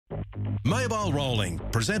Mobile Rolling,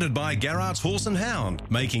 presented by Garrard's Horse and Hound,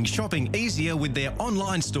 making shopping easier with their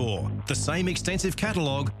online store. The same extensive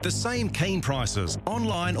catalogue, the same keen prices,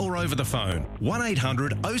 online or over the phone.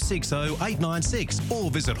 1800 060 896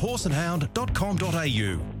 or visit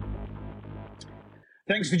horseandhound.com.au.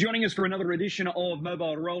 Thanks for joining us for another edition of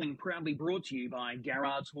Mobile Rolling, proudly brought to you by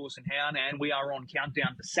Garrard's Horse and Hound, and we are on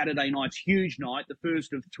countdown for Saturday night's huge night, the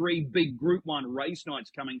first of three big Group 1 race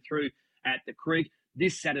nights coming through at the Creek.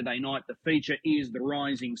 This Saturday night, the feature is the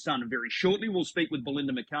Rising Sun. Very shortly, we'll speak with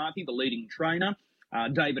Belinda McCarthy, the leading trainer.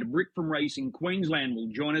 David Brick from Racing Queensland will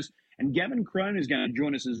join us. And Gavin Crone is going to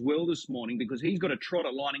join us as well this morning because he's got a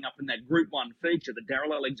trotter lining up in that Group 1 feature, the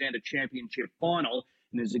Darrell Alexander Championship Final.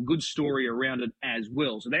 And there's a good story around it as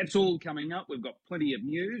well. So that's all coming up. We've got plenty of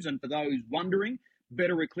news. And for those wondering,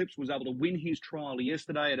 Better Eclipse was able to win his trial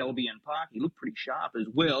yesterday at Albion Park. He looked pretty sharp as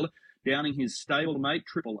well, downing his stablemate,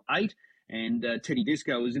 Triple Eight. And Teddy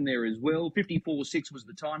Disco was in there as well. 54.6 was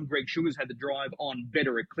the time. Greg Sugars had the drive on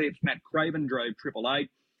Better Eclipse. Matt Craven drove Triple Eight.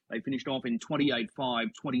 They finished off in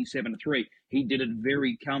 28.5, 27.3. He did it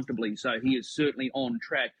very comfortably, so he is certainly on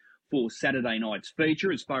track for Saturday night's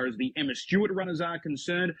feature. As far as the Emma Stewart runners are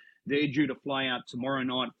concerned, they're due to fly out tomorrow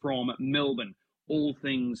night from Melbourne. All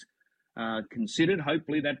things considered,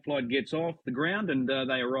 hopefully that flight gets off the ground and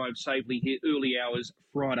they arrive safely here early hours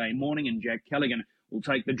Friday morning, and Jack Callaghan will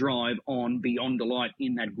take the drive on Beyond Delight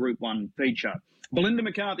in that Group 1 feature. Belinda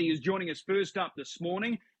McCarthy is joining us first up this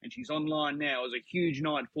morning, and she's online now as a huge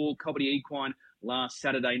night for Cobbitty Equine last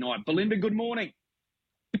Saturday night. Belinda, good morning.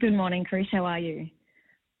 Good morning, Chris. How are you?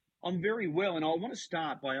 I'm very well, and I want to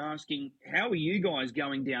start by asking, how are you guys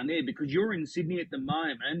going down there? Because you're in Sydney at the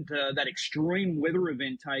moment, that extreme weather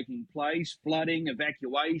event taking place, flooding,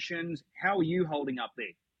 evacuations. How are you holding up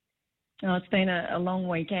there? Oh, it's been a long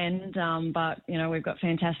weekend, but, you know, we've got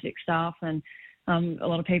fantastic staff and a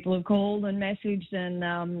lot of people have called and messaged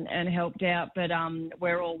and helped out, but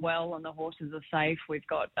we're all well and the horses are safe. We've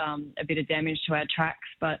got a bit of damage to our tracks,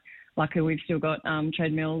 but luckily we've still got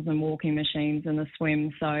treadmills and walking machines and the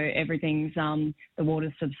swim, so everything's, the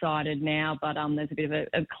water's subsided now, but there's a bit of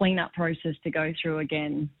a clean-up process to go through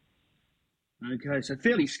again. Okay, so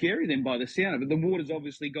fairly scary then by the sound of it. The water's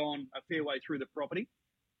obviously gone a fair way through the property.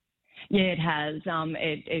 Yeah, it has.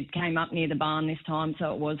 It came up near the barn this time,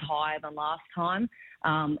 so it was higher than last time.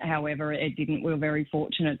 However, it didn't. We were very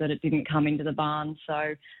fortunate that it didn't come into the barn.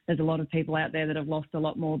 So there's a lot of people out there that have lost a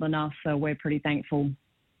lot more than us, so we're pretty thankful.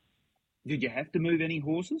 Did you have to move any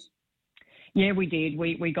horses? Yeah, we did.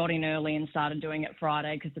 We got in early and started doing it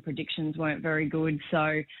Friday because the predictions weren't very good.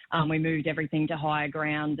 So we moved everything to higher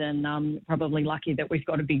ground and probably lucky that we've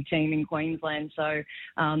got a big team in Queensland. So,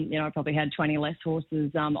 you know, I probably had 20 less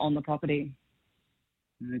horses on the property.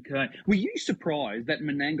 Okay. Were you surprised that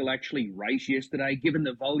Menangle actually raced yesterday, given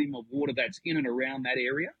the volume of water that's in and around that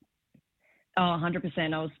area? Oh,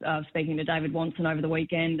 100%. I was speaking to David Watson over the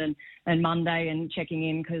weekend and Monday and checking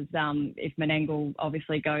in because if Menangle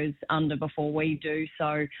obviously goes under before we do,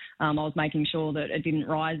 so I was making sure that it didn't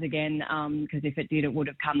rise again because if it did, it would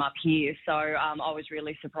have come up here. So I was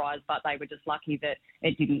really surprised, but they were just lucky that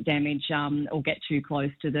it didn't damage or get too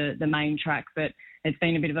close to the main track. But it's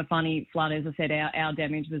been a bit of a funny flood. As I said, our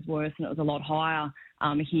damage was worse and it was a lot higher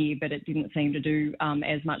here, but it didn't seem to do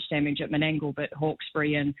as much damage at Menangle. But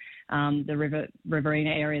Hawkesbury and the Riverina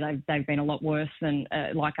area, they've been a lot worse than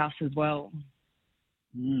like us as well.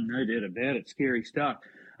 No doubt about it. Scary stuff.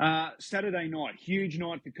 Saturday night, huge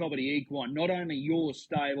night for Cobbitty Equine. Not only your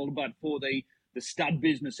stable, but for the stud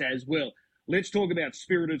business as well. Let's talk about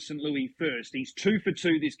Spirit of St. Louis first. He's 2 for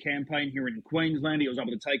 2 this campaign here in Queensland. He was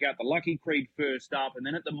able to take out the Lucky Creed first up, and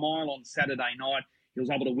then at the mile on Saturday night, he was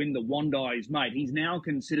able to win the Wandai's Mate. He's now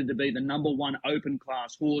considered to be the #1 open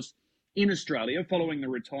class horse in Australia following the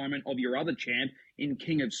retirement of your other champ in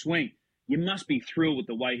King of Swing. You must be thrilled with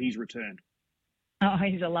the way he's returned. Oh,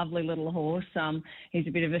 he's a lovely little horse. He's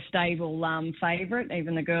a bit of a stable favourite.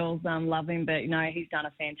 Even the girls love him, but, you know, he's done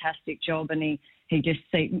a fantastic job and he just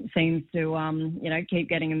seems to, you know, keep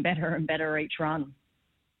getting him better and better each run.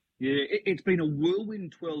 Yeah, it's been a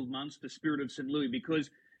whirlwind 12 months for Spirit of St. Louis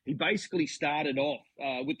because he basically started off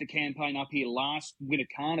with the campaign up here last Winter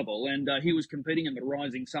Carnival and he was competing in the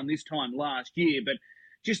Rising Sun this time last year, but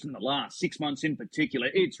just in the last 6 months in particular,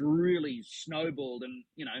 it's really snowballed and,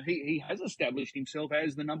 you know, he has established himself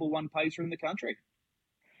as the #1 pacer in the country.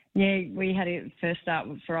 Yeah, we had it first start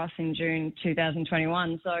for us in June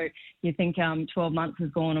 2021. So you think 12 months has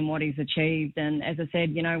gone and what he's achieved. And as I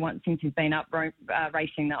said, since he's been up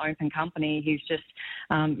racing the Open Company, he's just,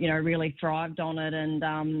 really thrived on it. And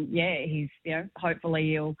he's,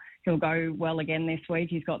 hopefully he'll go well again this week.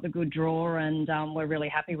 He's got the good draw, and we're really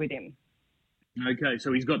happy with him. Okay,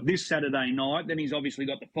 so he's got this Saturday night. Then he's obviously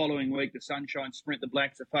got the following week, the Sunshine Sprint, the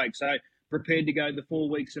Blacks, the Fake. So prepared to go the 4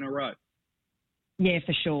 weeks in a row. Yeah,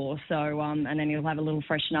 for sure. So, and then he'll have a little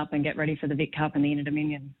freshen up and get ready for the Vic Cup and the Inter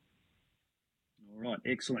Dominion. All right,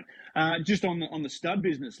 excellent. Just on the stud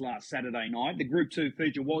business last Saturday night, the Group 2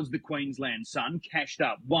 feature was the Queensland Sun, cashed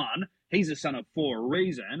up one. He's a son of for a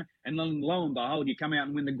reason. And lo and behold, you come out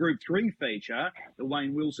and win the Group 3 feature, the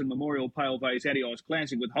Wayne Wilson Memorial Paleface Adios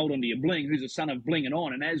Classic with Hold On To Your Bling, who's a son of Bling and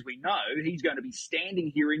On. And as we know, he's going to be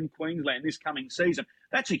standing here in Queensland this coming season.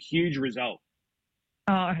 That's a huge result.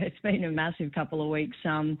 Oh, it's been a massive couple of weeks.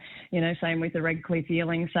 Same with the Redcliffe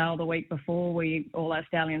Yearling sale the week before. All our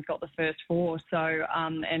stallions got the first four. So,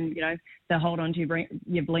 the Hold On To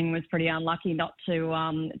Your Bling was pretty unlucky not to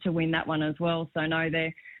win that one as well. So no,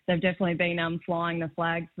 they've definitely been flying the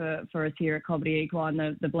flag for us here at Cobbitty Equine,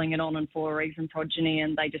 the Bling It On and For a Reason progeny,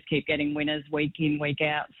 and they just keep getting winners week in, week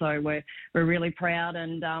out. So we're really proud,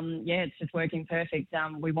 and it's just working perfect.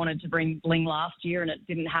 We wanted to bring Bling last year and it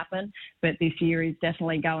didn't happen, but this year he's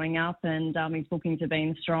definitely going up, and his bookings have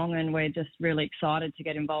been strong, and we're just really excited to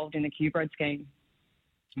get involved in the Q-Bred scheme.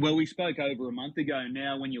 Well, we spoke over a month ago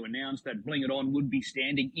now when you announced that Bling It On would be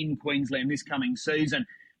standing in Queensland this coming season.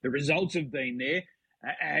 The results have been there.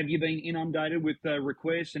 Have you been inundated with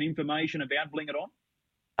requests and information about Bling It On?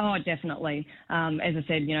 Oh, definitely. As I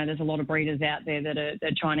said, there's a lot of breeders out there that are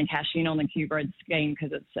trying to cash in on the Q-Bred scheme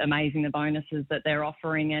because it's amazing the bonuses that they're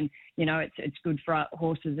offering, and it's good for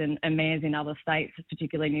horses and mares in other states,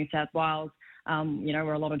 particularly New South Wales.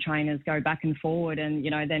 Where a lot of trainers go back and forward, and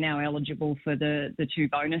they're now eligible for the two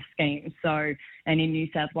bonus schemes. So, and in New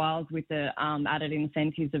South Wales with the added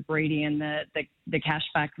incentives of breeding and the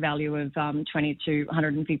cashback value of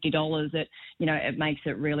 $2,250, it makes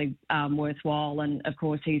it really worthwhile. And of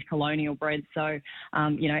course, he's colonial bred, so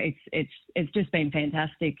it's just been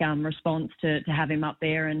fantastic response to have him up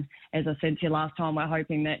there. And as I said to you last time, we're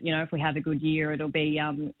hoping that if we have a good year, it'll be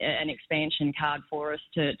an expansion card for us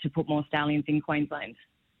to put more stallions in Queensland.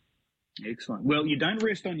 Excellent. Well, you don't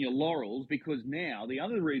rest on your laurels, because now the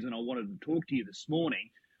other reason I wanted to talk to you this morning,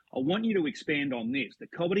 I want you to expand on this. The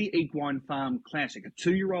Cobbitty Equine Farm Classic, a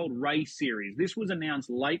 2-year-old race series. This was announced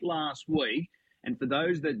late last week, and for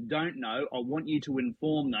those that don't know, I want you to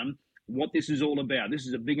inform them what this is all about. This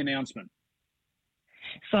is a big announcement.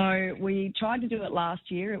 So we tried to do it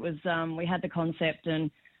last year. It was we had the concept,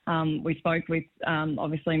 and we spoke with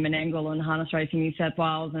obviously Menangle and Harness Racing New South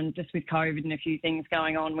Wales, and just with COVID and a few things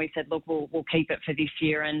going on, we said, look, we'll keep it for this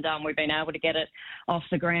year, and we've been able to get it off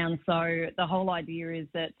the ground. So the whole idea is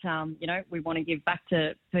that we want to give back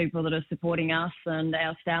to people that are supporting us and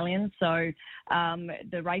our stallions. So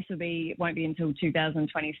the race won't be until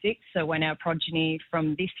 2026. So when our progeny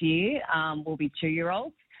from this year will be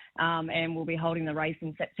 2-year-olds. And we'll be holding the race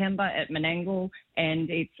in September at Menangle, and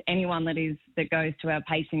it's anyone that goes to our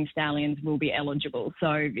pacing stallions will be eligible.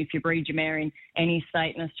 So if you breed your mare in any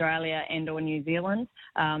state in Australia and or New Zealand,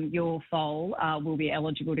 your foal will be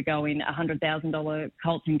eligible to go in $100,000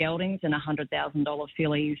 Colts and Geldings and $100,000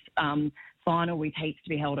 fillies final with heats to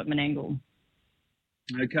be held at Menangle.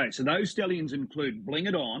 Okay, so those stallions include Bling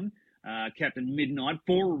It On, Captain Midnight,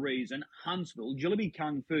 For a Reason, Huntsville, Jillaby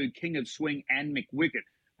Kung Fu, King of Swing, and McWicket.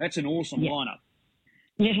 That's an awesome lineup.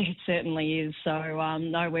 Yeah, it certainly is. So,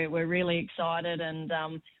 we're really excited, and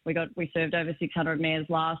we served over 600 mares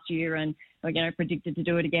last year, and we're predicted to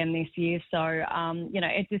do it again this year. So,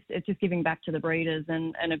 it's just giving back to the breeders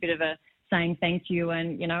and a bit of a saying thank you,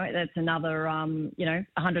 and that's another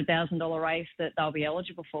 $100,000 race that they'll be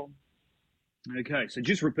eligible for. Okay, so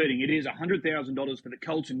just repeating, it is $100,000 for the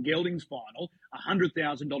Colts and Geldings final,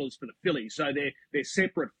 $100,000 for the fillies. So they're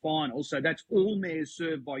separate finals. So that's all mares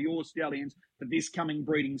served by your stallions for this coming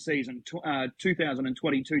breeding season,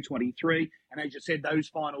 2022-23. And as you said, those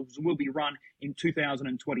finals will be run in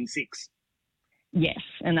 2026. Yes,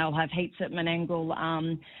 and they'll have heats at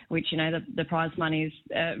Menangle, which, the prize money is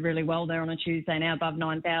really well there on a Tuesday now, above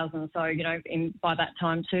 9,000. So, by that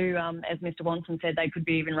time too, as Mr. Watson said, they could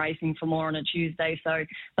be even racing for more on a Tuesday. So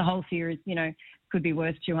the whole series, could be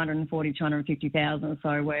worth 240, 250,000.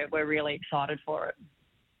 So we're really excited for it.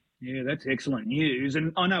 Yeah, that's excellent news.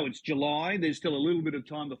 And I know it's July. There's still a little bit of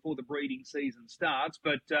time before the breeding season starts,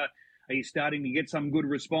 but are you starting to get some good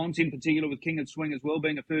response, in particular with King of Swing as well,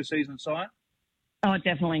 being a first season sire? Oh,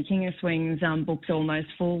 definitely. King of Swings book's almost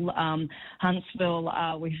full.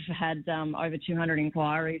 Huntsville, we've had over 200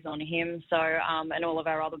 inquiries on him. So, and all of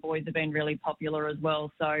our other boys have been really popular as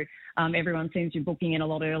well. So, everyone seems to be booking in a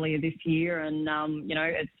lot earlier this year. And,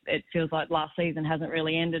 it feels like last season hasn't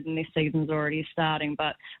really ended and this season's already starting.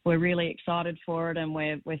 But we're really excited for it, and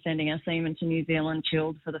we're sending our seamen to New Zealand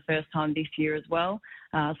chilled for the first time this year as well.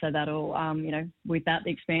 So that'll, with that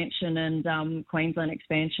the expansion and Queensland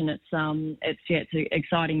expansion, it's an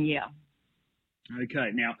exciting year.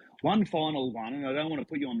 Okay, now one final one, and I don't want to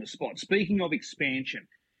put you on the spot. Speaking of expansion,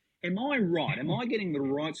 am I right? Am I getting the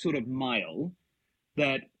right sort of mail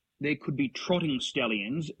that there could be trotting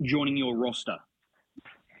stallions joining your roster?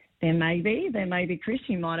 There may be, Chris.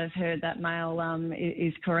 You might have heard that mail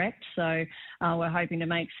is correct. So we're hoping to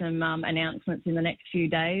make some announcements in the next few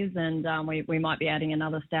days, and we might be adding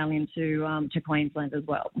another stallion to Queensland as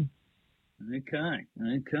well. Okay.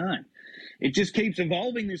 It just keeps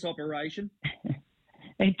evolving, this operation.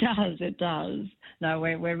 It does. No,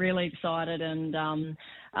 we're really excited, and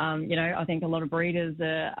I think a lot of breeders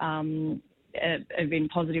have been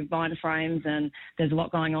positive mind frames, and there's a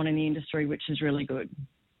lot going on in the industry, which is really good.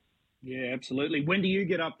 Yeah, absolutely. When do you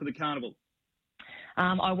get up for the carnival?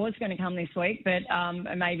 I was going to come this week, but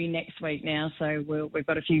maybe next week now. So we've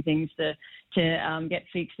got a few things to get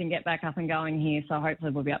fixed and get back up and going here. So hopefully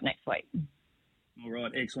we'll be up next week. All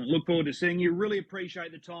right, excellent. Look forward to seeing you. Really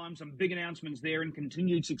appreciate the time. Some big announcements there and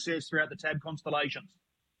continued success throughout the TAB constellations.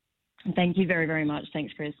 Thank you very, very much.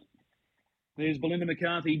 Thanks, Chris. There's Belinda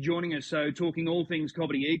McCarthy joining us, so talking all things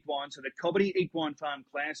Cobbitty Equine. So the Cobbitty Equine Farm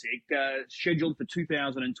Classic, scheduled for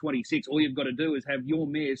 2026. All you've got to do is have your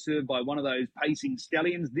mare served by one of those pacing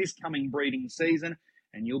stallions this coming breeding season,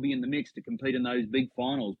 and you'll be in the mix to compete in those big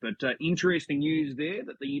finals. But interesting news there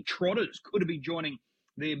that the trotters could be joining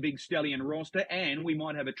their big stallion roster, and we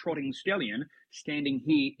might have a trotting stallion standing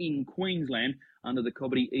here in Queensland under the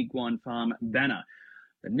Cobbitty Equine Farm banner.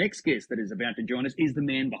 The next guest that is about to join us is the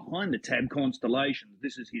man behind the TAB Constellations.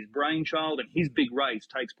 This is his brainchild, and his big race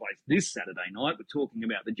takes place this Saturday night. We're talking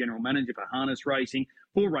about the General Manager for Harness Racing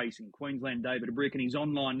for Racing Queensland, David Brick, and he's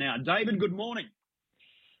online now. David, good morning.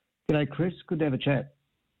 G'day, Chris. Good to have a chat.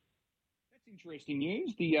 That's interesting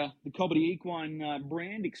news. The Cobbitty Equine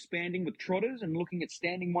brand expanding with trotters and looking at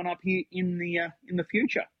standing one up here in the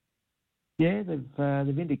future. Yeah,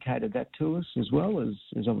 they've indicated that to us, as well as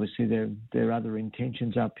obviously their other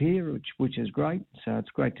intentions up here, which is great. So it's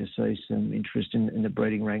great to see some interest in the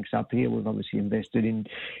breeding ranks up here. We've obviously invested in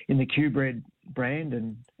the Q-Bred brand,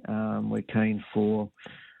 and we're keen for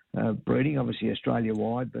breeding, obviously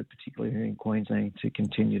Australia-wide, but particularly here in Queensland, to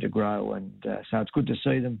continue to grow. And so it's good to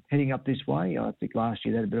see them heading up this way. I think last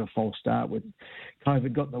year they had a bit of a false start with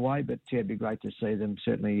COVID got in the way, but yeah, it'd be great to see them.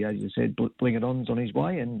 Certainly, as you said, Bling It On's on his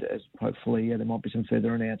way, and hopefully there might be some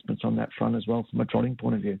further announcements on that front as well from a trotting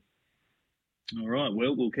point of view. All right,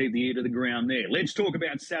 well, we'll keep the ear to the ground there. Let's talk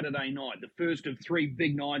about Saturday night, the first of three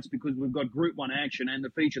big nights, because we've got Group 1 action, and the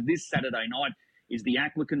feature this Saturday night is the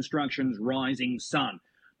Ackler Constructions Rising Sun.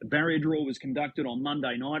 The barrier draw was conducted on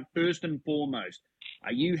Monday night. First and foremost,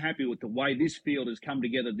 are you happy with the way this field has come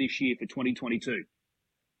together this year for 2022?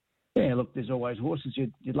 Yeah, look, there's always horses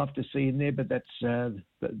you'd love to see in there, but that's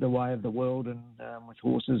the way of the world, and with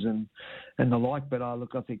horses and the like. But I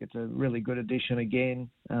think it's a really good addition again.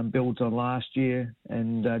 Builds on last year,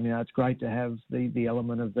 and it's great to have the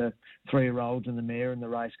element of the 3-year-olds and the mare in the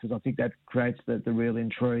race, because I think that creates the real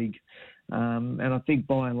intrigue. And I think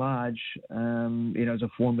by and large, it's a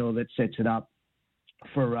formula that sets it up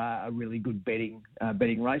for a really good betting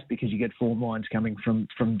race, because you get form lines coming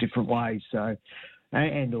from different ways. So.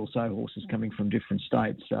 And also horses coming from different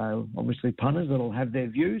states. So obviously punters that'll have their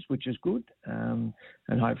views, which is good, and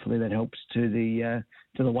hopefully that helps to the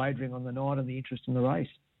wagering on the night and the interest in the race.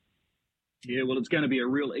 Yeah, well, it's going to be a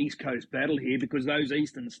real East Coast battle here, because those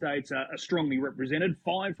eastern states are strongly represented.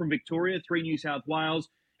 5 from Victoria, 3 New South Wales,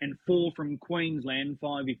 and 4 from Queensland,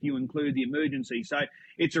 5 if you include the emergency. So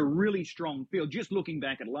it's a really strong field. Just looking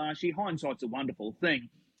back at last year, hindsight's a wonderful thing.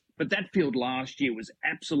 But that field last year was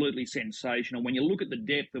absolutely sensational. When you look at the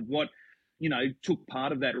depth of what, took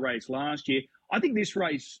part of that race last year, I think this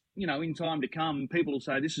race, in time to come, people will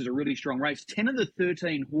say this is a really strong race. 10 of the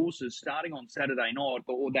 13 horses starting on Saturday night,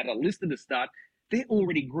 or that are listed to start, they're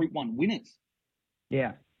already Group 1 winners.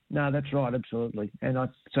 Yeah. No, that's right, absolutely. And I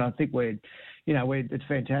think it's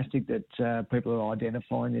fantastic that people are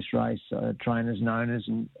identifying this race, trainers and owners,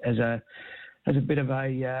 and as a bit of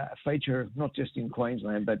a feature, not just in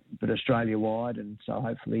Queensland, but Australia-wide. And so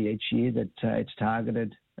hopefully each year that it's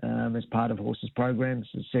targeted as part of horses programs.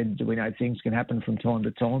 As I said, we know things can happen from time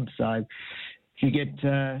to time. So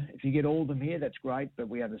if you get all of them here, that's great. But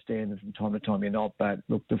we understand that from time to time you're not. But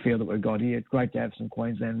look, the field that we've got here, it's great to have some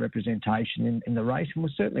Queensland representation in the race, and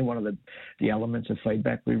was certainly one of the elements of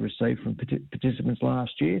feedback we received from participants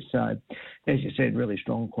last year. So, as you said, really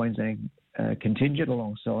strong Queensland contingent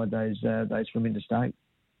alongside those from interstate.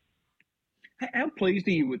 How pleased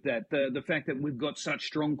are you with that? The fact that we've got such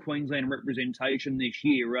strong Queensland representation this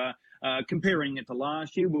year. Comparing it to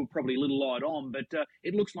last year, we were probably a little light on, but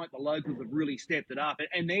it looks like the locals have really stepped it up,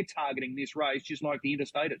 and they're targeting this race just like the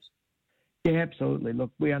interstaters. Yeah, absolutely. Look,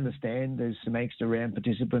 we understand there's some angst around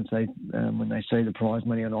participants when they see the prize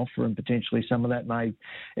money on offer, and potentially some of that may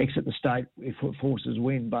exit the state if horses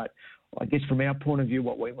win. But I guess from our point of view,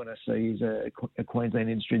 what we want to see is a Queensland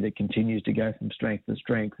industry that continues to go from strength to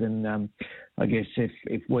strength. And I guess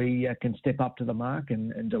if we can step up to the mark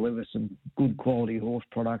and deliver some good quality horse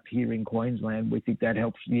product here in Queensland, we think that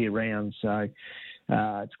helps year round. So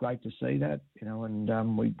it's great to see that,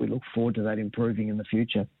 and we look forward to that improving in the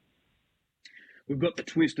future. We've got the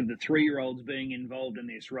twist of the 3-year-olds being involved in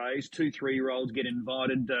this race. 2 3-year-olds get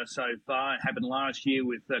invited so far. It happened last year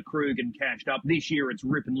with Krug and Cashed Up. This year it's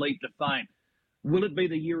Rip and Leap to Fame. Will it be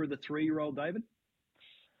the year of the 3-year-old, David?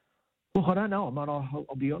 Well, I don't know.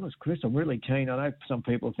 I'll be honest, Chris. I'm really keen. I know some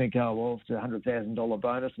people think, it's a $100,000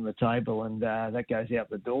 bonus on the table and that goes out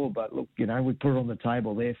the door. But look, we put it on the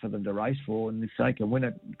table there for them to race for, and if they can win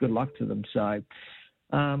it, good luck to them. So,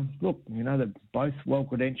 look, they're both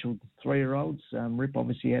well-credentialed 3-year-olds. Rip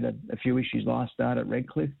obviously had a few issues last start at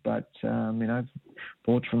Redcliffe, but,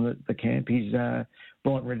 reports from the camp, he's bright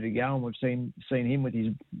and ready to go, and we've seen him with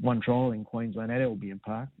his one trial in Queensland at Albion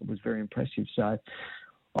Park. It was very impressive. So,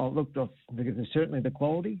 there's certainly the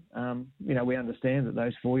quality. We understand that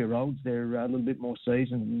those 4-year-olds, they're a little bit more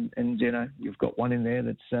seasoned, and you've got one in there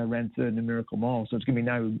that's ran third in the Miracle Mile, so it's going to be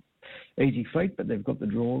no easy feat, but they've got the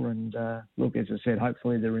draw. And look, as I said,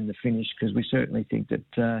 hopefully they're in the finish, because we certainly think that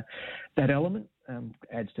that element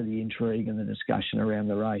adds to the intrigue and the discussion around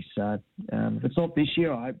the race. So if it's not this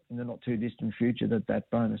year, I hope in the not too distant future that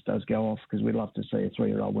bonus does go off, because we'd love to see a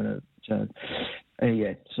 3-year-old winner sooner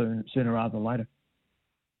rather than later.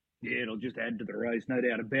 Yeah, it'll just add to the race, no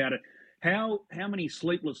doubt about it. How many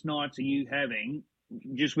sleepless nights are you having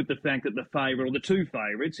just with the fact that the favourite, or the 2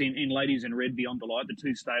 favourites in Ladies in Red Beyond Delight, the 2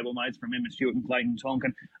 stablemates from Emma Stewart and Clayton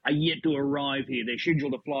Tonkin, are yet to arrive here? They're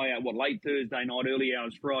scheduled to fly out, late Thursday night, early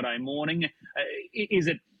hours Friday morning. Is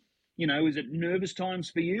it nervous times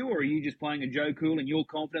for you, or are you just playing a Joe Cool and you're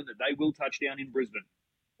confident that they will touch down in Brisbane?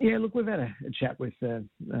 Yeah, look, we've had a chat with the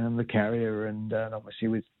carrier and obviously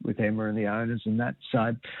with Emma and the owners and that.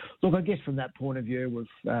 So, look, I guess from that point of view, we've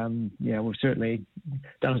certainly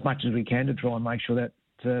done as much as we can to try and make sure that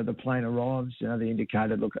the plane arrives. They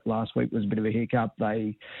indicated, look, last week was a bit of a hiccup.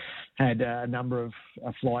 They had a number of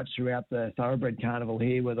flights throughout the Thoroughbred Carnival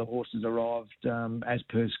here where the horses arrived as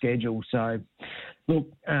per schedule. So,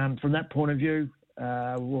 look, from that point of view,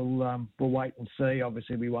 we'll wait and see.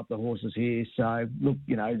 Obviously, we want the horses here. So, look,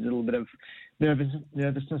 there's a little bit of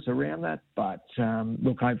nervousness around that. But,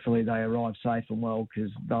 look, hopefully they arrive safe and well,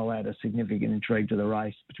 because they'll add a significant intrigue to the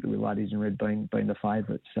race, particularly Ladies in Red being the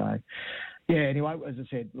favourite. So, yeah, anyway, as I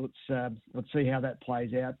said, let's see how that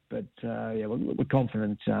plays out. But, we're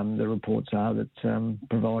confident. The reports are that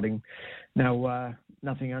providing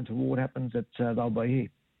nothing untoward happens, that they'll be here.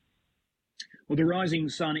 Well, the Rising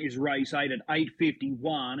Sun is race 8 at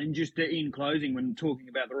 8:51. And just in closing, when talking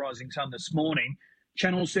about the Rising Sun this morning,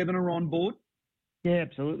 Channel 7 are on board? Yeah,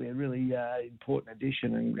 absolutely. A really important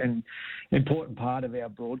addition and important part of our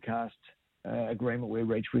broadcast agreement we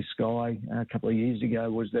reached with Sky a couple of years ago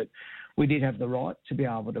was that we did have the right to be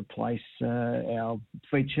able to place our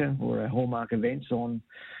feature or our hallmark events on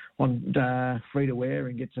free-to-air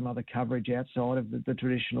and get some other coverage outside of the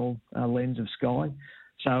traditional lens of Sky.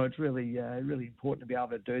 So it's really important to be able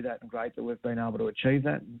to do that, and great that we've been able to achieve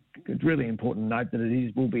that. It's really important to note that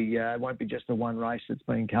it won't be just the one race that's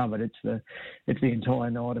being covered. It's the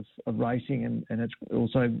entire night of racing, and it's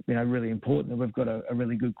also really important that we've got a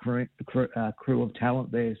really good crew of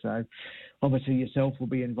talent there. So obviously yourself will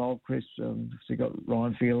be involved, Chris. So you've got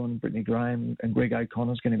Ryan Phelan, Brittany Graham, and Greg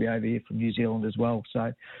O'Connor's going to be over here from New Zealand as well.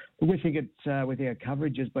 So we think with our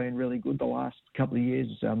coverage has been really good the last couple of years.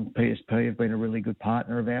 PSP have been a really good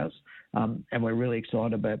partner of ours, and we're really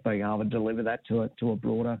excited about being able to deliver that to a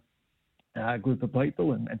broader group of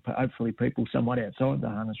people and hopefully people somewhat outside the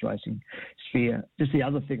harness racing sphere. Just the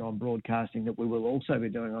other thing on broadcasting that we will also be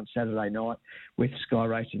doing on Saturday night with Sky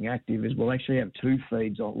Racing Active is we'll actually have 2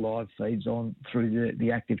 live feeds on through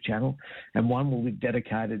the Active channel, and one will be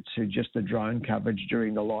dedicated to just the drone coverage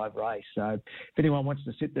during the live race. So if anyone wants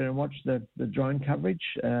to sit there and watch the drone coverage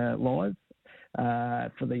live,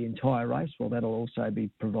 for the entire race, well, that'll also be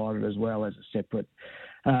provided as well as a separate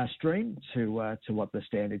stream to what the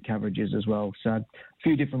standard coverage is as well. So a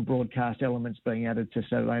few different broadcast elements being added to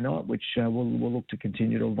Saturday night, which we'll look to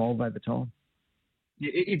continue to evolve over time.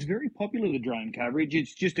 It's very popular, the drone coverage.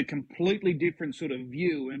 It's just a completely different sort of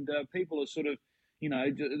view, and people are sort of,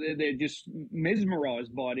 they're just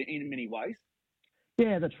mesmerised by it in many ways.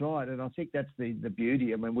 Yeah, that's right, and I think that's the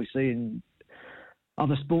beauty. I mean, we see in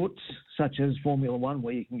other sports such as Formula One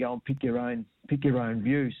where you can go and pick your own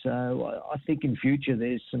view. So I think in future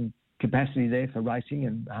there's some capacity there for racing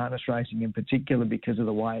and harness racing in particular, because of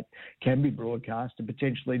the way it can be broadcast, to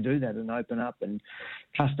potentially do that and open up and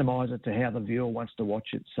customise it to how the viewer wants to watch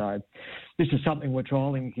it. So this is something we're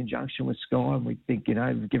trialling in conjunction with Sky, and we think,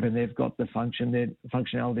 given they've got the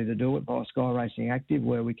functionality to do it via Sky Racing Active,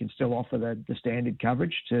 where we can still offer the standard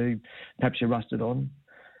coverage to perhaps your rusted on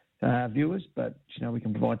viewers, but we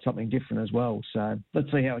can provide something different as well. So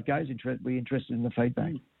let's see how it goes. We're interested in the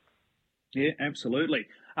feedback. Yeah, absolutely.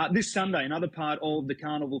 This Sunday, another part of the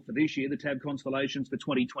carnival for this year, the Tab Constellations for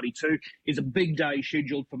 2022, is a big day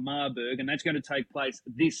scheduled for Marburg, and that's going to take place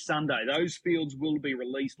this Sunday. Those fields will be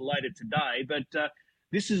released later today, but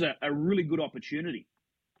this is a really good opportunity.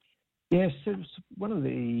 Yes, it was one of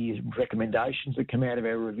the recommendations that came out of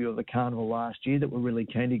our review of the carnival last year, that we're really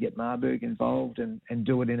keen to get Marburg involved and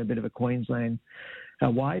do it in a bit of a Queensland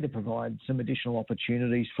way to provide some additional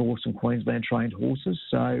opportunities for some Queensland trained horses.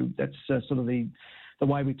 So that's sort of the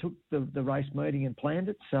way we took the race meeting and planned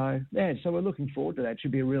it. So we're looking forward to that. It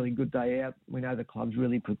should be a really good day out. We know the club's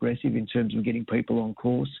really progressive in terms of getting people on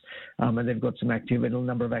course, and they've got a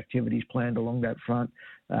number of activities planned along that front.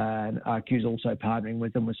 And RQ's also partnering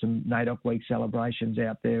with them with some NAIDOC Week celebrations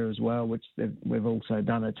out there as well, which we've also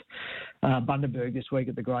done at Bundaberg this week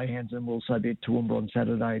at the Greyhounds, and we'll also be at Toowoomba on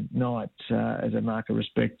Saturday night as a mark of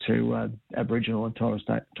respect to Aboriginal and Torres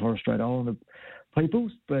Strait Islander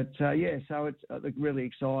peoples. But so it's really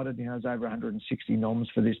excited. There's over 160 noms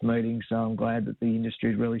for this meeting, so I'm glad that the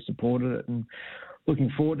industry's really supported it, and looking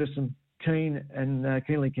forward to some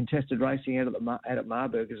keenly contested racing out at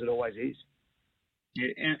Marburg, as it always is.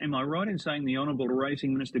 Yeah, am I right in saying the Honourable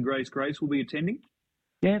Racing Minister Grace will be attending?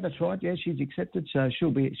 Yeah, that's right. Yeah, she's accepted, so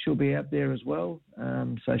she'll be out there as well.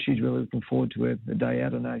 So she's really looking forward to the day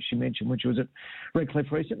out. I know she mentioned when she was at Redcliffe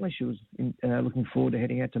recently, she was looking forward to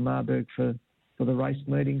heading out to Marburg for the race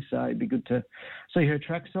meeting. So it'd be good to see her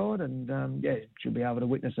trackside, and she'll be able to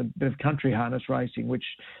witness a bit of country harness racing, which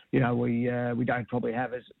we don't probably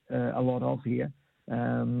have as a lot of here.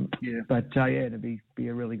 But it'll be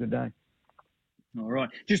a really good day. All right.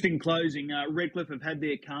 Just in closing, Redcliffe have had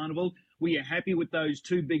their carnival. Were you happy with those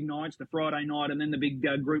two big nights, the Friday night and then the big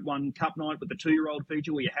Group 1 Cup night with the 2-year-old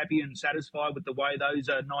feature? Were you happy and satisfied with the way those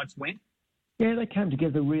nights went? Yeah, they came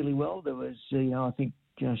together really well. There was, I think,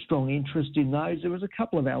 strong interest in those. There was a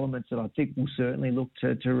couple of elements that I think we'll certainly look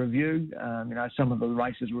to review. Some of the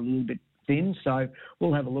races were a little bit thin, so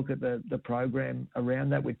we'll have a look at the program around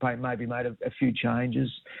that. We've maybe made a few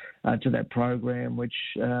changes to that program, which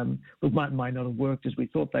may not have worked as we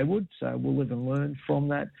thought they would, so we'll live and learn from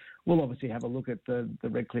that. We'll obviously have a look at the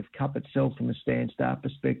Redcliffe Cup itself from a stand-start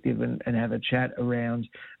perspective and have a chat around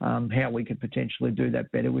how we could potentially do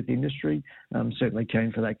that better with industry. Certainly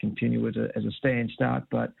keen for that continue as a stand-start,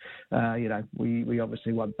 but we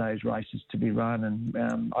obviously want those races to be run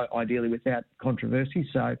and ideally without controversy,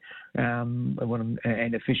 so and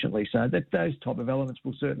efficiently. So those type of elements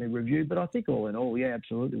we'll certainly review. But I think all in all, yeah,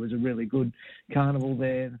 absolutely, it was a really good carnival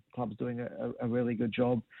there. The club's doing a really good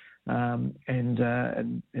job.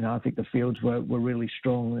 I think the fields were really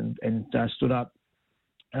strong and stood up,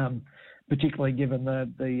 particularly given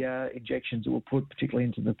the injections that were put particularly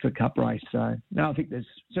into the Cup race. So no, I think there's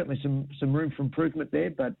certainly some room for improvement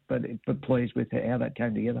there, but pleased with how that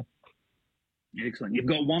came together. Excellent. You've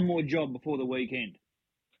got one more job before the weekend.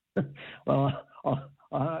 Well,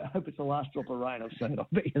 I hope it's the last drop of rain I've seen. I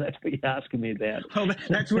bet you that's what you're asking me about. Well,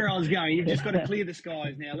 that's where I was going. You've just got to clear the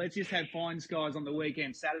skies now. Let's just have fine skies on the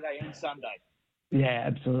weekend, Saturday and Sunday. Yeah,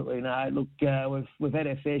 absolutely. No, look, we've had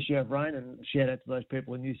our fair share of rain, and shout out to those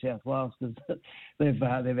people in New South Wales because they've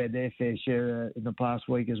had their fair share in the past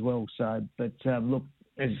week as well. So, but look,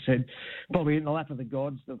 as I said, probably in the lap of the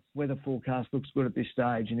gods, the weather forecast looks good at this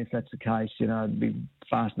stage, and if that's the case, it'd be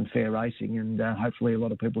fast and fair racing, and hopefully a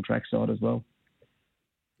lot of people trackside as well.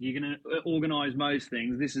 You're going to organise most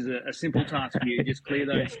things. This is a simple task for you. Just clear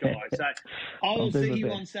those skies. So I'll see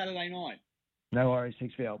you on Saturday night. No worries.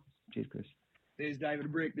 Thanks for your help. Cheers, Chris. There's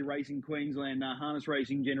David Brick, the Racing Queensland Harness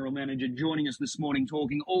Racing General Manager, joining us this morning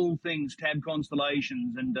talking all things Tab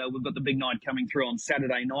Constellations. And we've got the big night coming through on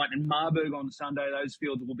Saturday night and Marburg on Sunday. Those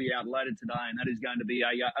fields will be out later today, and that is going to be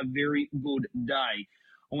a very good day.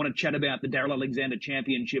 I want to chat about the Darryl Alexander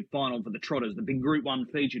Championship final for the Trotters, the big Group 1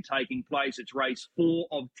 feature taking place. It's race 4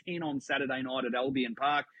 of 10 on Saturday night at Albion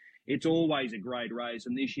Park. It's always a great race,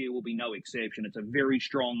 and this year will be no exception. It's a very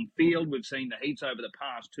strong field. We've seen the heats over the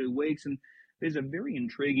past 2 weeks, and there's a very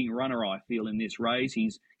intriguing runner, I feel, in this race.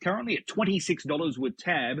 He's currently at $26 with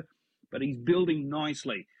Tab, but he's building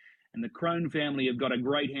nicely. And the Crone family have got a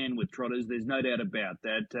great hand with trotters. There's no doubt about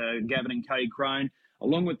that. Gavin and Kay Crone,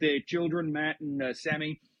 along with their children, Matt and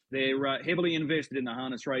Sammy, they're heavily invested in the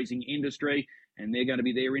harness racing industry, and they're going to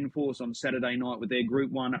be there in force on Saturday night with their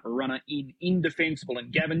Group 1 runner in Indefensible.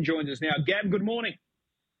 And Gavin joins us now. Gav, good morning.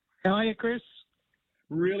 How are you, Chris?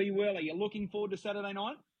 Really well. Are you looking forward to Saturday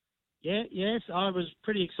night? Yes, I was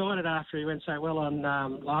pretty excited after he went so well on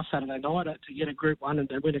last Saturday night to get a Group 1 and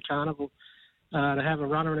to win a carnival. To have a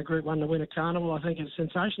runner in a Group 1 to win a carnival, I think is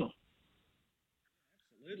sensational.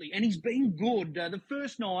 Absolutely, and he's been good. The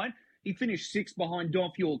first night, he finished 6th behind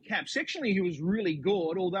Doff Your Cap. Sectionally, he was really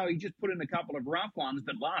good, although he just put in a couple of rough ones.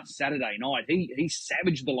 But last Saturday night, he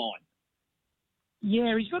savaged the line.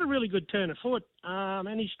 Yeah, he's got a really good turn of foot,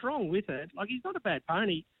 and he's strong with it. Like, he's not a bad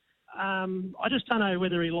pony. I just don't know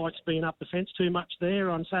whether he likes being up the fence too much there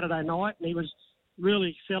on Saturday night, and he was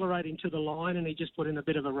really accelerating to the line, and he just put in a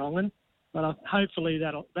bit of a wrong one. But hopefully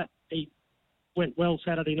that he went well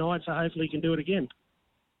Saturday night, so hopefully he can do it again.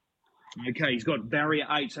 Okay, he's got barrier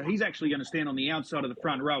 8, so he's actually going to stand on the outside of the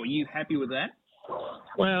front row. Are you happy with that?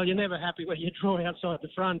 Well, you're never happy when you draw outside the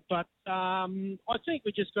front, but I think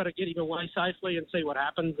we just got to get him away safely and see what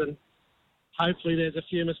happens, and hopefully there's a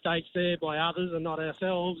few mistakes there by others and not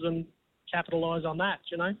ourselves, and capitalise on that,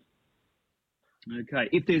 you know. Okay,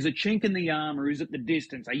 if there's a chink in the armour, is it the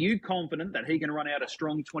distance? Are you confident that he can run out a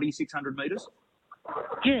strong 2,600 metres?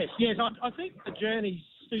 Yes. I think the journey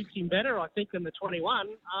suits him better, I think, than the 21.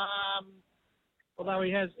 Although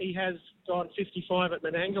he has gone 55 at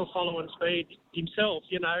Menangle following speed himself,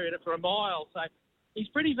 you know, for a mile. So he's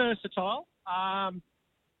pretty versatile.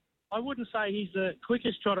 I wouldn't say he's the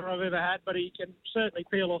quickest trotter I've ever had, but he can certainly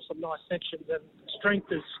peel off some nice sections, and strength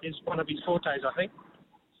is one of his fortes, I think.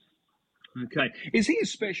 Okay. Is he a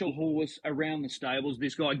special horse around the stables,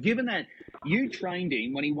 this guy? Given that you trained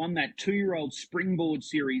him when he won that 2-year-old Springboard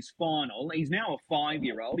Series final, he's now a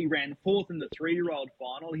 5-year-old. He ran 4th in the 3-year-old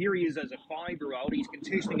final. Here he is as a 5-year-old. He's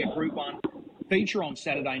contesting a Group 1 feature on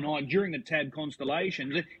Saturday night during the Tab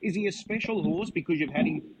Constellations. Is he a special horse because you've had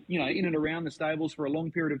him, you know, in and around the stables for a long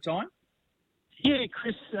period of time? Yeah,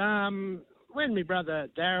 Chris, when my brother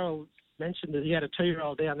Darryl mentioned that he had a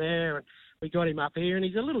 2-year-old down there, and we got him up here, and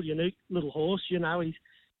he's a little unique little horse, you know. He's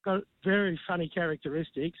got very funny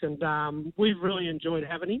characteristics, and we've really enjoyed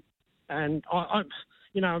having him. And I'm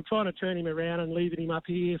trying to turn him around and leaving him up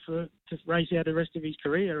here to race out the rest of his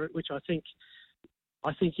career, which I think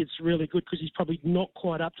it's really good because he's probably not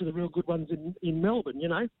quite up to the real good ones in Melbourne, you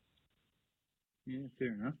know. Yeah,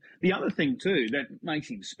 fair enough. The other thing too that makes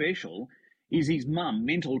him special is his mum,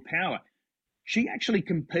 Mental Power. She actually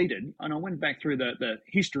competed, and I went back through the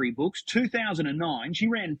history books, 2009. She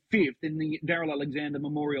ran 5th in the Darryl Alexander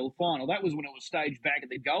Memorial Final. That was when it was staged back at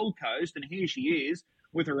the Gold Coast, and here she is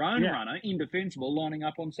with her own runner, Indefensible, lining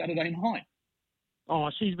up on Saturday night.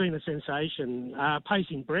 Oh, she's been a sensation.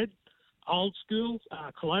 Pacing bred, old school,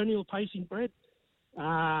 colonial pacing bred.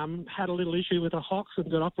 Had a little issue with a hocks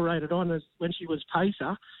and got operated on when she was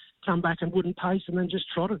pacer, come back and wouldn't pace, and then just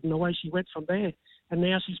trotted, and away she went from there. And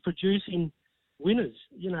now she's producing winners,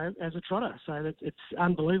 you know, as a trotter. So it's an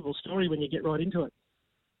unbelievable story when you get right into it.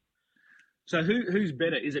 So who's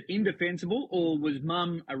better? Is it Indefensible, or was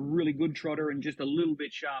Mum a really good trotter and just a little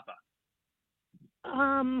bit sharper?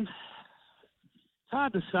 It's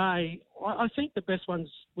hard to say. I think the best ones,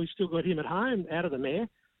 we've still got him at home out of the mare,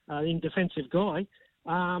 in defensive guy.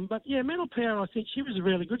 But yeah, Mental Power, I think she was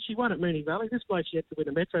really good. She won at Moonee Valley. This bloke she had to win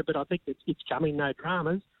a Metro, but I think it's coming, no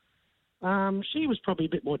dramas. She was probably a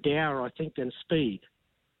bit more dour, I think, than Speed.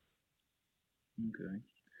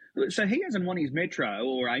 Okay. So he hasn't won his Metro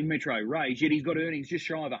or a Metro race, yet he's got earnings just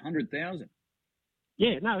shy of 100,000.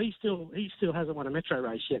 Yeah, no, he still hasn't won a Metro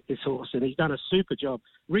race yet, this horse, and he's done a super job.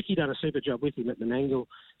 Ricky done a super job with him at Menangle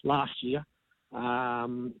last year.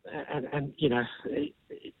 And you know,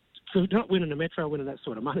 for not winning a Metro, winning that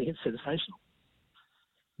sort of money, it's sensational.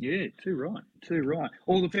 Yeah, too right.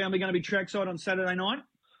 All the family going to be trackside on Saturday night?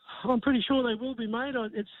 I'm pretty sure they will be, mate.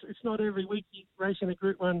 It's not every week you race in a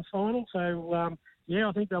Group 1 final, so yeah,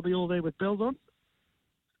 I think they'll be all there with bells on.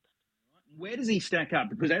 Where does he stack up?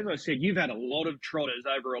 Because, as I said, you've had a lot of trotters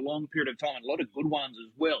over a long period of time, and a lot of good ones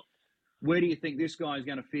as well. Where do you think this guy is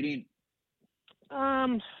going to fit in?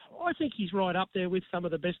 I think he's right up there with some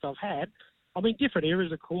of the best I've had. I mean, different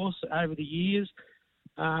eras, of course, over the years.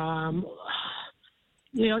 I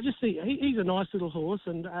just think he's a nice little horse,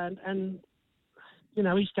 and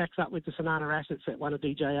he stacks up with the Sonata Assets that won a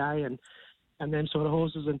DJA and them sort of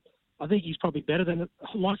horses, and I think he's probably better than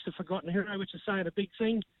likes the Forgotten Hero, which is saying a big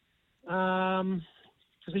thing,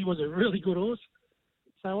 because he was a really good horse.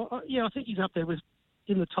 So I think he's up there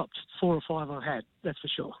in the top 4 or 5 I've had. That's for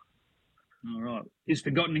sure. All right. Is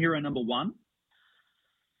Forgotten Hero number 1?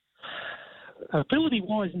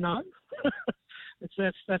 Ability-wise, no.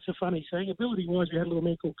 That's a funny thing. Ability-wise, we had a little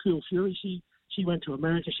man called Cool Fury. She went to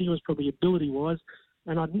America. She was probably ability-wise,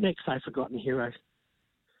 and I'd next say Forgotten Hero.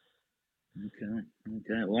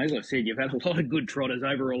 Okay. Well, as I said, you've had a lot of good trotters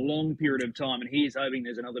over a long period of time, and here's hoping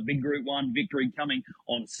there's another big Group 1 victory coming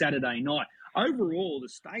on Saturday night. Overall, the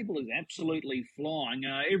stable is absolutely flying.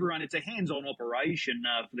 It's a hands-on operation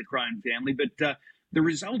for the Crone family, but the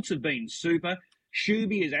results have been super.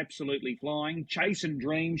 Shuby is absolutely flying. Chase and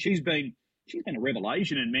Dream, she's been a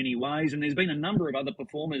revelation in many ways, and there's been a number of other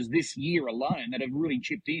performers this year alone that have really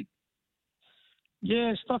chipped in.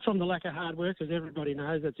 Yeah, it's not from the lack of hard work, as everybody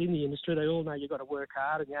knows that's in the industry. They all know you've got to work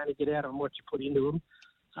hard and you only get out on what you put into them.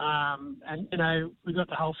 We've got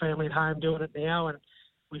the whole family at home doing it now, and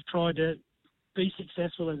we've tried to be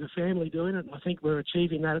successful as a family doing it. I think we're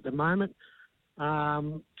achieving that at the moment.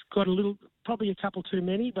 Got probably a couple too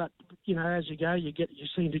many, but, as you go, you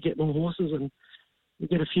seem to get more horses, and you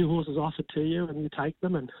get a few horses offered to you, and you take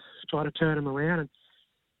them and try to turn them around. And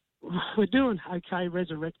we're doing okay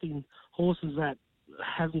resurrecting horses that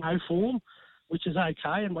have no form, which is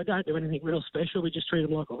okay, and we don't do anything real special. We just treat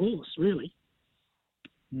them like a horse, really.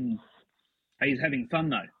 He's having fun,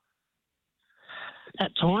 though.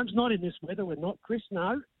 At times, not in this weather. We're not, Chris,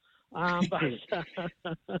 no. But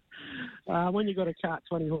when you've got to cart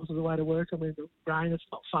 20 horses away to work, the rain, it's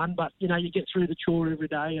not fun. But, you get through the chore every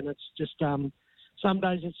day, and it's just some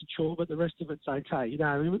days it's a chore, but the rest of it's okay.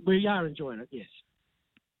 We are enjoying it, yes.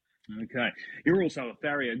 Okay. You're also a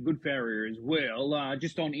farrier, a good farrier as well,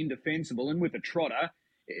 just on Indefensible. And with a trotter,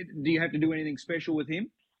 do you have to do anything special with him?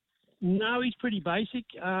 No, he's pretty basic.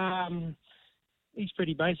 Mate.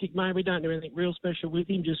 We don't do anything real special with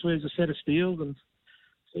him, just wears a set of steels, and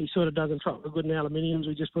he sort of doesn't trot good in aluminiums.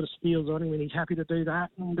 We just put steels on him, and he's happy to do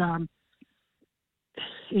that. And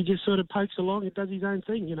he just sort of pokes along and does his own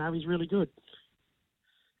thing. He's really good.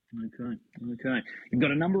 Okay. You've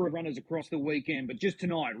got a number of runners across the weekend, but just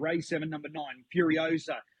tonight, race 7, number 9,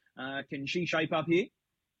 Furiosa. Can she shape up here?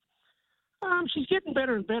 She's getting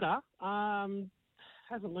better and better.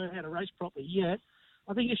 Hasn't learned how to race properly yet.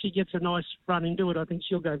 I think if she gets a nice run into it, I think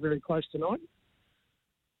she'll go very close tonight.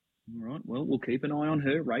 All right, well, we'll keep an eye on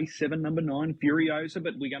her. Race 7, number 9, Furiosa,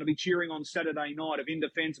 but we're going to be cheering on Saturday night of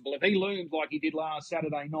Indefensible. If he looms like he did last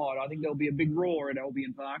Saturday night, I think there'll be a big roar at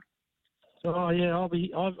Albion Park. Oh, yeah,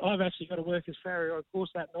 I've actually got to work as farrier, of course,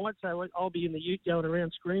 that night, so I'll be in the ute going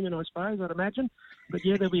around screaming, I suppose, I'd imagine. But,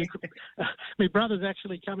 yeah, there'll be my brother's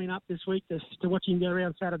actually coming up this week to watch him go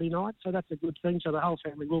around Saturday night, so that's a good thing, so the whole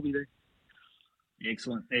family will be there.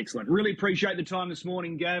 Excellent. Really appreciate the time this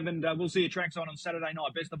morning, Gav, and we'll see you trackside on Saturday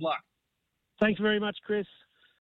night. Best of luck. Thanks very much, Chris.